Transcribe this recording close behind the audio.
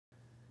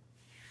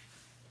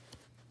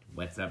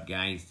What's up,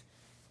 guys?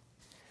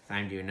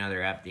 Time to do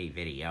another update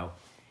video.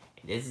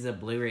 This is a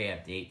Blu-ray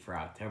update for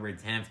October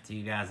 10th,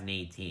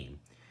 2018.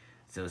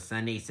 So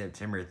Sunday,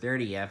 September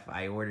 30th,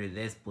 I ordered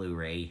this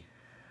Blu-ray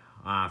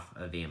off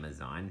of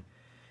Amazon.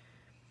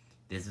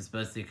 This was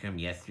supposed to come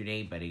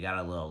yesterday, but it got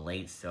a little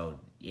late, so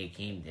it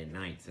came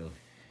tonight. So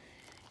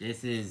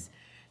this is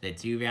the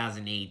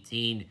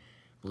 2018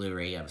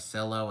 Blu-ray of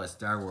Solo, A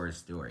Star Wars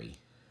Story,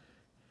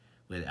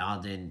 with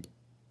Alden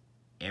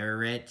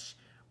Ehrenreich,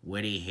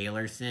 Woody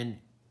Harrelson,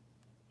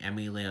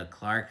 Emilia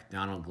Clarke,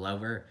 Donald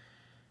Glover,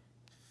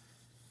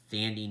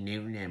 Sandy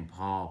Newton, and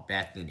Paul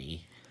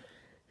Bettany.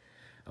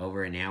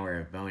 Over an hour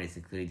of bonus,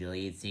 including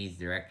deleted scenes,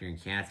 director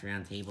and cast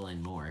roundtable,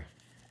 and more.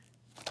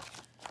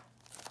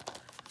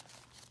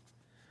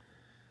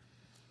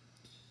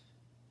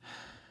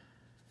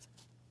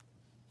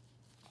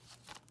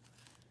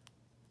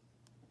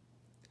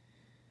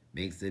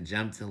 Makes the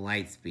jump to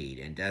light speed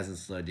and doesn't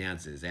slow down,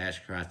 says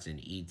Ashcroft in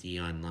E.T.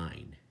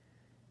 Online.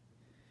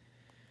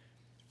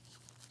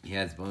 It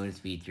has bonus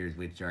features,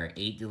 which are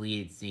 8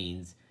 deleted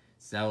scenes,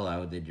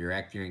 Solo, the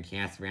director and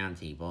cast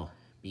roundtable,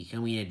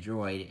 becoming a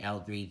droid,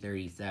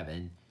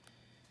 L337,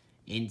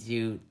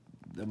 into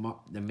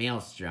the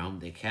Maelstrom,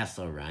 the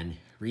Kessel Run,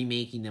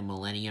 remaking the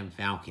Millennium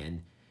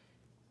Falcon,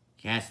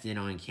 Castin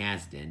on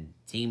Castin,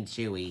 Team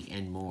Chewie,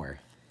 and more.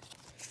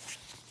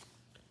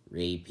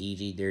 Rated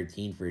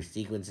PG-13 for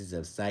sequences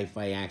of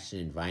sci-fi action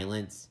and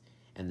violence,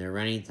 and the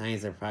running time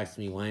is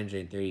approximately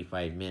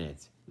 135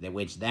 minutes,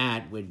 which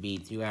that would be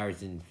 2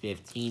 hours and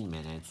 15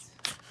 minutes.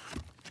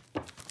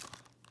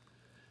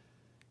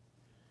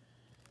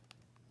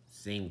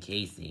 Same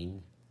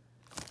casing.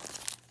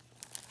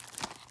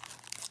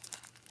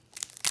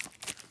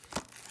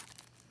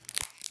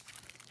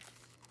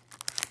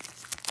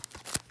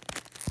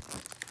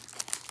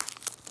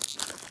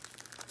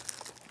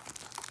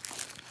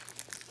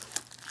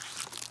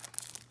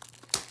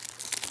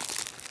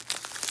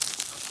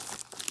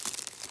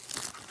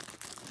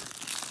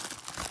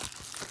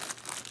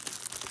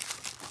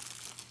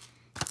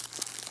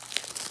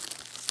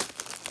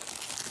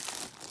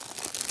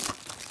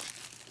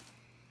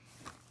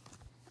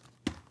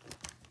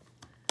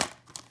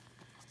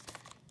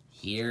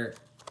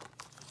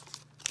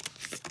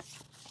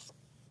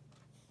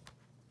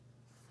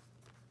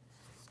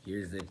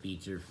 Here's the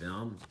feature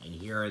film, and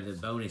here are the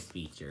bonus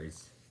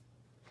features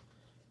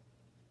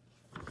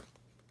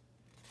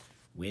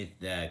with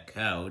the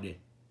code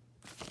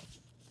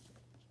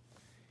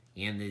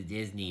and the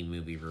Disney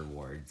movie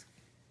rewards.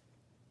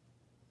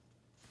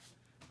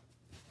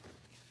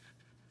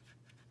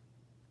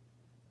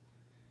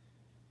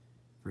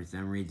 For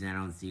some reason, I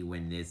don't see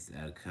when this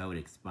code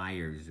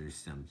expires or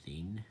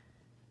something.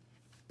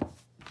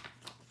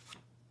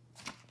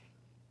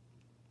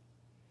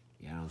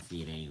 Yeah, I don't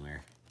see it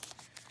anywhere.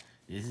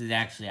 This is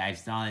actually, I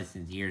saw this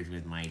in theaters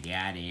with my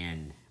dad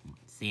and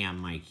Sam,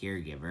 my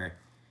caregiver.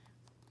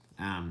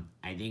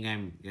 I think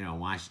I'm gonna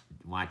watch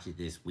it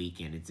this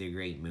weekend. It's a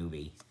great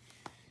movie.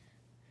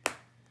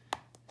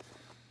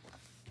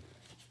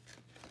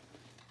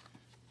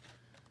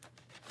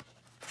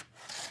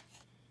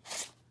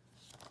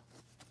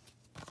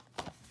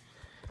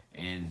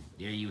 And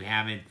there you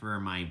have it for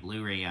my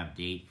Blu-ray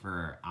update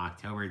for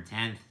October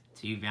 10th,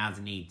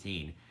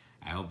 2018.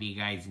 I hope you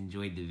guys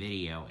enjoyed the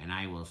video, and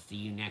I will see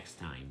you next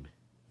time.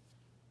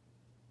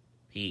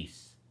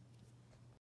 Peace.